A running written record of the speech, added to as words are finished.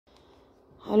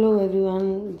Hello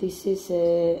everyone, this is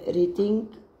a reading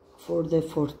for the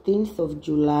 14th of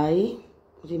July.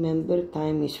 Remember,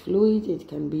 time is fluid, it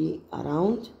can be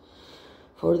around.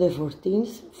 For the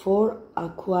 14th, for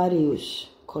Aquarius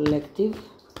collective.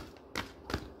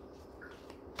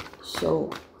 So,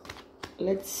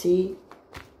 let's see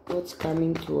what's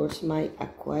coming towards my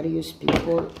Aquarius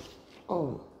people.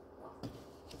 Oh.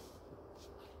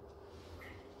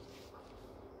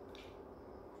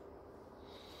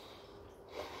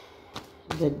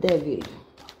 The devil.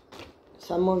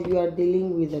 Some of you are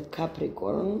dealing with a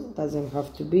Capricorn, doesn't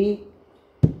have to be.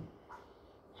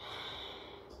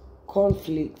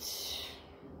 Conflicts,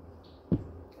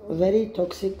 very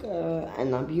toxic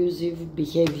and abusive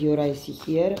behavior I see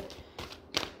here.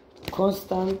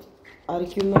 Constant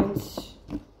arguments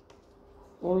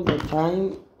all the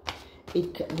time.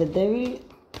 The devil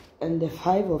and the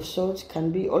Five of Swords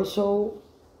can be also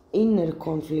inner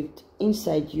conflict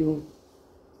inside you.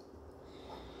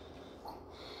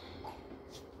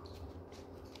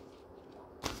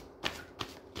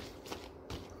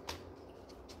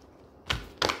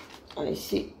 I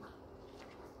see.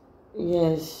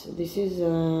 Yes, this is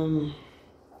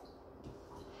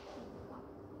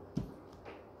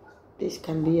this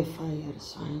can be a fire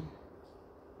sign.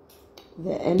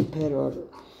 The Emperor,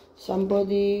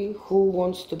 somebody who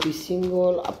wants to be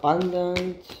single,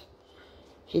 abundant.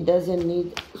 He doesn't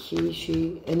need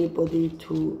anybody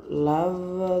to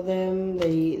love them.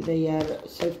 They are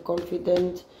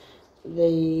self-confident.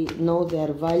 They know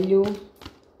their value.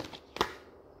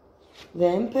 The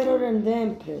Emperor and the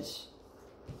Empress.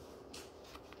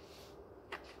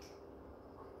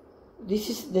 This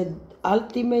is the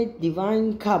ultimate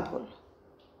divine couple.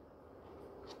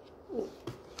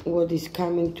 What is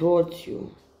coming towards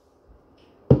you.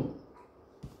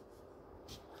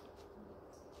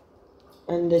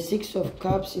 And the Six of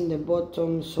Cups in the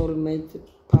bottom, soulmate,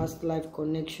 past life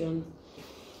connection.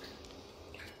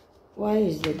 Why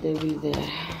is the devil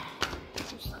there?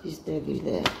 What's this devil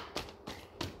there?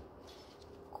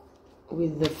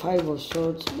 With the Five of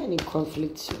Swords, many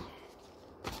conflicts.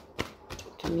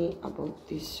 Talk to me about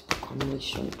this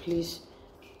connection, please.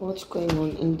 What's going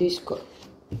on in this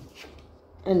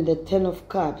and the Ten of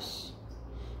Cups.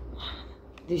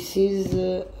 This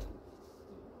is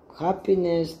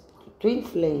happiness, twin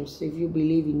flames, if you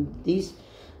believe in this.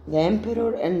 The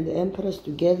Emperor and the Empress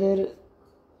together,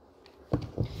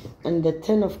 and the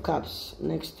Ten of Cups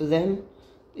next to them.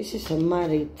 This is a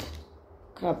married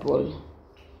couple.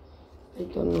 I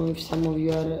don't know if some of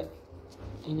you are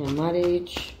in a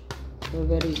marriage.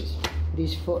 Where is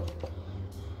this for?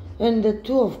 And the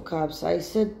Two of Cups, I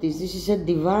said this is a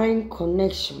divine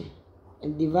connection. A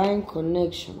divine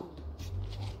connection.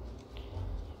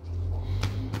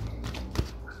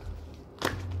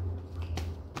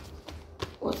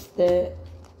 What's the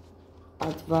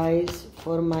advice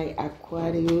for my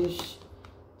Aquarius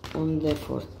on the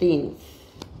 14th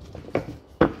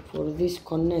for this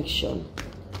connection?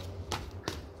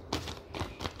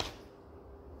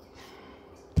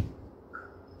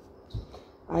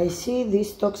 I see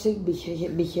this toxic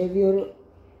behavior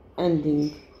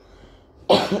ending.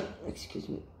 Excuse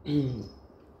me.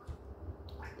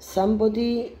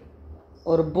 Somebody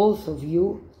or both of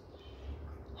you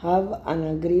have an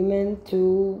agreement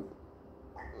to,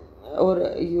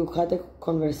 or you had a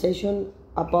conversation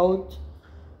about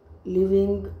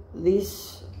leaving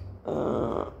these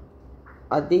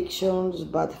addictions,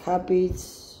 bad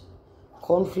habits,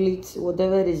 conflicts,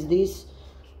 whatever is this.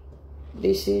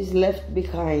 This is left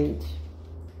behind.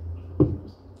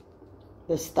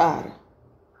 The Star.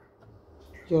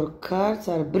 Your cards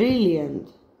are brilliant.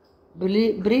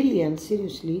 Brilliant,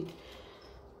 seriously.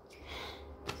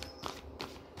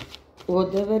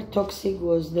 Whatever toxic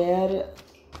was there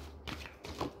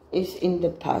is in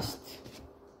the past.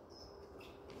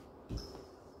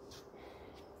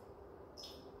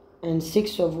 And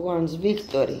Six of Wands,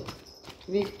 victory.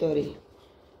 Victory.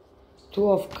 Two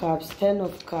of Cups, Ten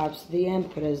of Cups, the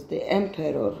Empress, the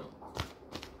Emperor,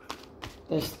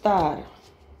 the Star.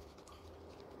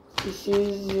 This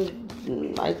is,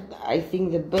 I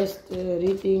think, the best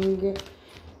reading.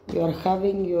 You are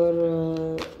having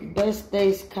your best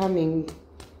days coming.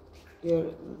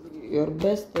 Your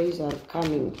best days are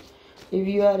coming. If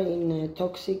you are in a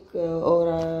toxic or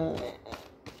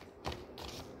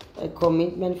a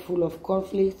commitment full of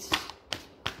conflicts,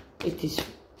 it is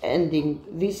ending.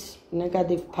 This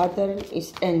negative pattern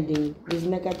is ending. This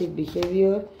negative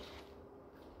behavior.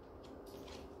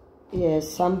 Yes,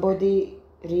 somebody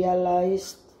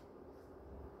realized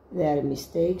their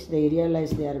mistakes. They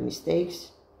realize their mistakes.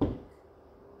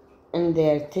 and they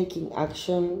are taking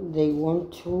action. They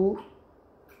want to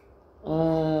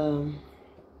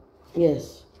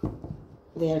Yes,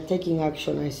 they are taking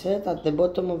action. I said at the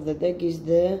bottom of the deck is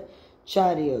the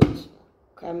Chariot,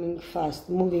 coming fast,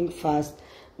 moving fast,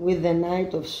 with the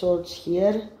Knight of Swords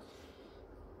here.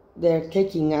 They are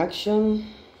taking action.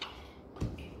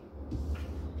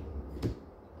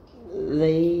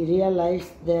 They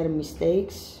realized their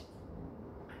mistakes.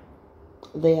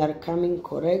 They are coming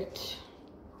correct.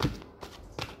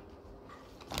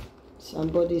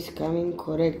 Somebody is coming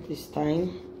correct this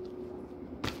time.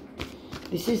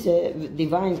 This is a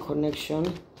divine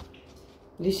connection.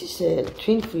 This is a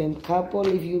twin flame couple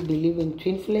if you believe in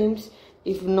twin flames.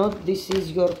 If not, this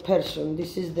is your person.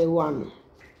 This is the one.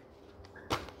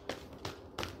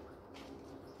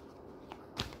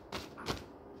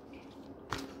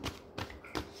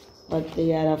 But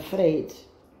they are afraid.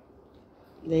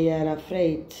 They are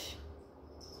afraid.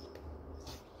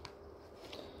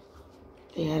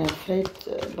 They are afraid,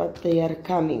 but they are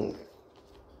coming.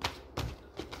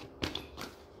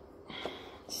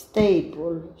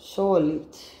 Stable, solid,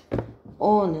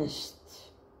 honest.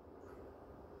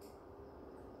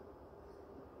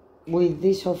 With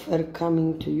this offer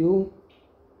coming to you,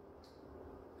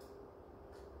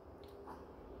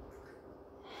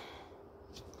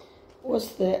 what's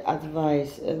the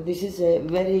advice? This is a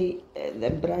very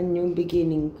brand new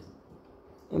beginning.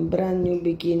 A brand new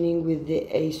beginning with the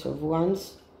Ace of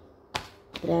Wands.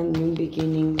 Brand new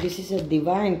beginning. This is a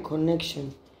divine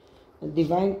connection. A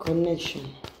divine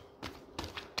connection.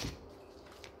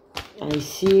 I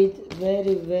see it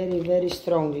very, very, very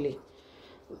strongly.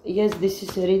 Yes, this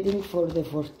is a reading for the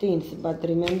 14th, but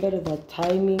remember that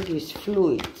timing is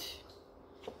fluid.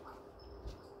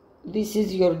 This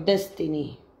is your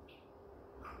destiny.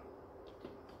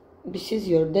 This is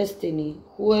your destiny.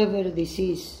 Whoever this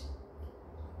is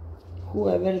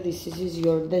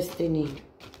your destiny.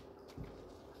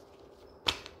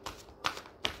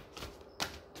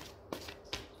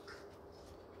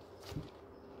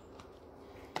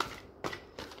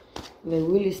 The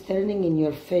wheel is turning in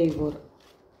your favor.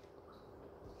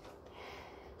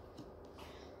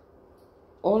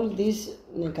 All this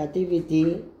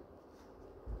negativity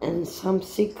and some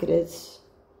secrets,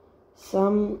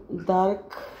 some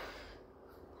dark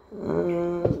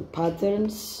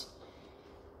patterns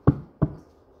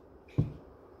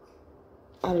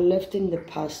are left in the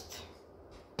past.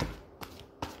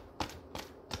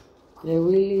 The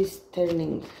wheel is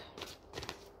turning.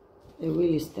 The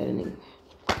wheel is turning.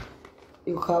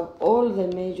 You have all the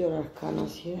major arcana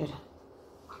here.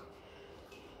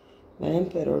 The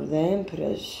Emperor, the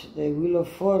Empress, the Wheel of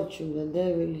Fortune, the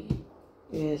Devil.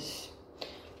 Yes.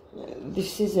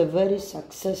 This is a very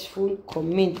successful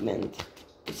commitment.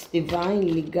 It's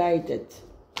divinely guided.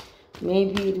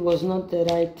 Maybe it was not the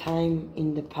right time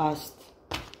in the past.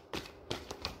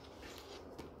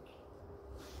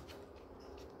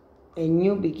 A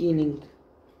new beginning.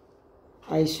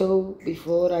 I saw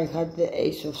before I had the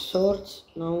Ace of Swords,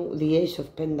 now the Ace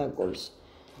of Pentacles.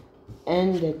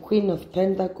 And the Queen of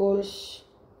Pentacles.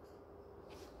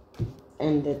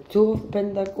 And the Two of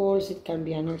Pentacles. It can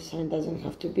be an earth sign, doesn't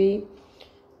have to be.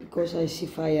 Because I see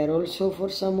fire also for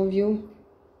some of you.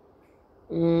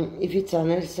 If it's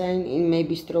an earth sign, it may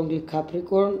be strongly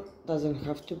Capricorn. Doesn't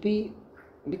have to be.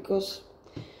 Because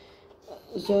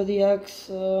zodiacs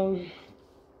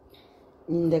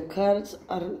in the cards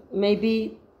are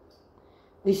maybe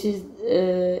this is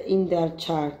in their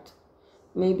chart.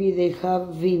 Maybe they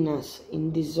have Venus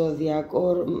in the zodiac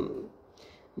or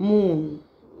Moon,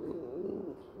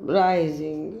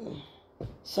 rising,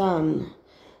 Sun,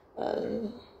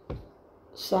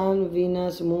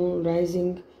 Venus, Moon,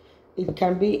 rising. It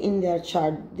can be in their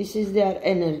chart. This is their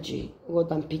energy, what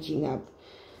I'm picking up.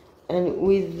 And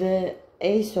with the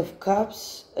Ace of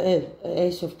Cups,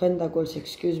 Ace of Pentacles,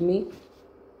 excuse me.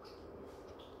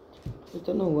 I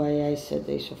don't know why I said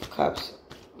Ace of Cups.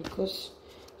 Because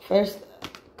first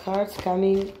cards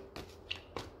coming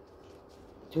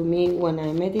to me when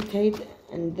I meditate,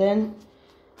 and then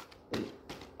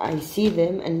I see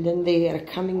them, and then they are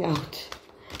coming out.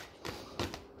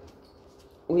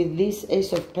 With this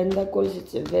Ace of Pentacles,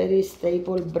 it's a very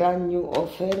stable, brand new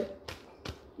offer.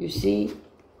 You see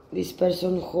this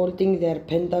person holding their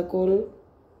pentacle.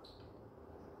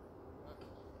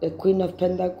 The Queen of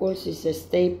Pentacles is a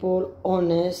stable,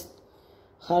 honest,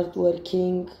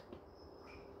 hardworking,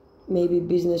 maybe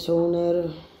business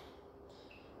owner,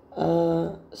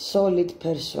 solid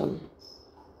person.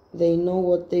 They know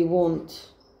what they want.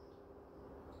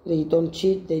 They don't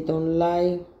cheat, they don't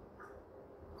lie,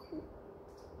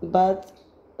 but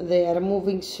they are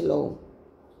moving slow.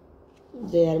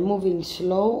 They are moving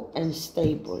slow and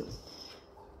stable.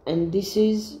 And this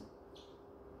is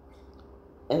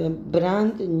a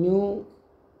brand new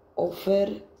offer,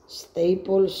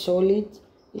 staple, solid,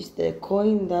 is the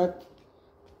coin that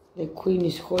the Queen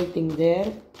is holding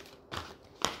there.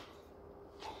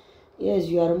 Yes,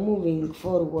 you are moving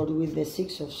forward with the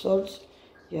Six of Swords.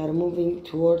 You are moving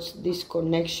towards this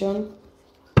connection.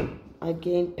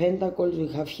 Again, Pentacles, we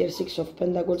have here Six of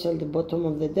Pentacles at the bottom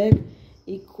of the deck.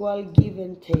 Equal give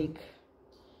and take.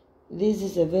 This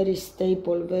is a very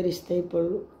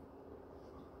stable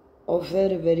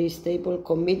offer, very stable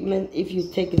commitment. If you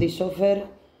take this offer,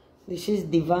 this is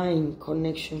divine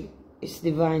connection. It's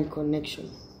divine connection.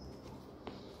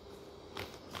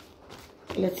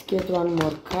 Let's get one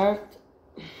more card.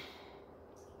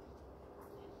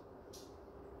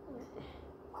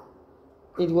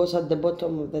 It was at the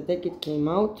bottom of the deck, it came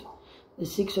out. The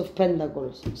Six of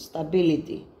Pentacles,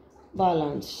 stability,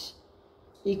 balance,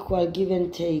 equal give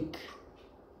and take.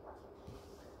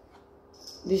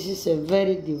 This is a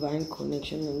very divine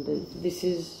connection, and this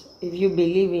is, if you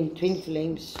believe in twin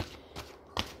flames,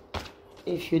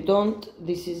 if you don't,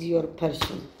 this is your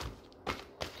person.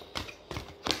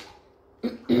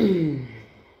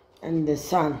 And the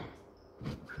Sun,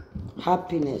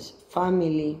 happiness,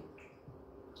 family,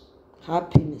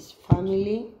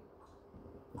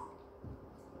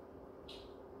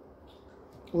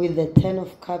 with the Ten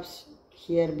of Cups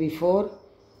here before,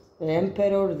 the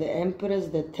Emperor, the Empress,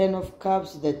 the Ten of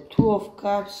Cups, the Two of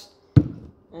Cups,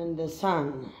 and the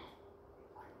Sun.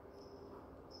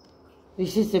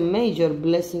 This is a major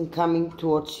blessing coming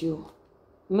towards you.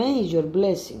 Major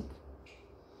blessing.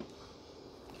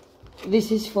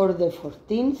 This is for the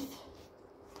 14th.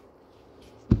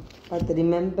 But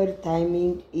remember,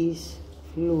 timing is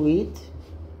fluid.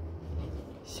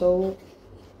 So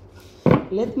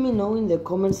let me know in the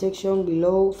comment section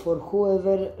below, for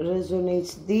whoever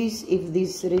resonates this, if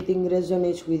this reading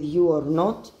resonates with you or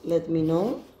not. Let me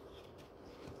know.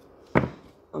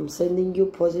 I'm sending you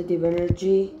positive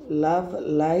energy, love,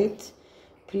 light.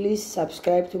 Please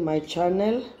subscribe to my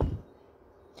channel.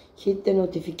 Hit the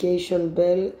notification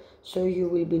bell so you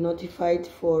will be notified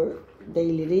for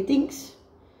daily readings.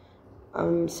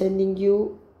 I'm sending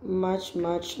you much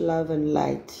love and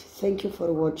light. Thank you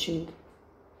for watching.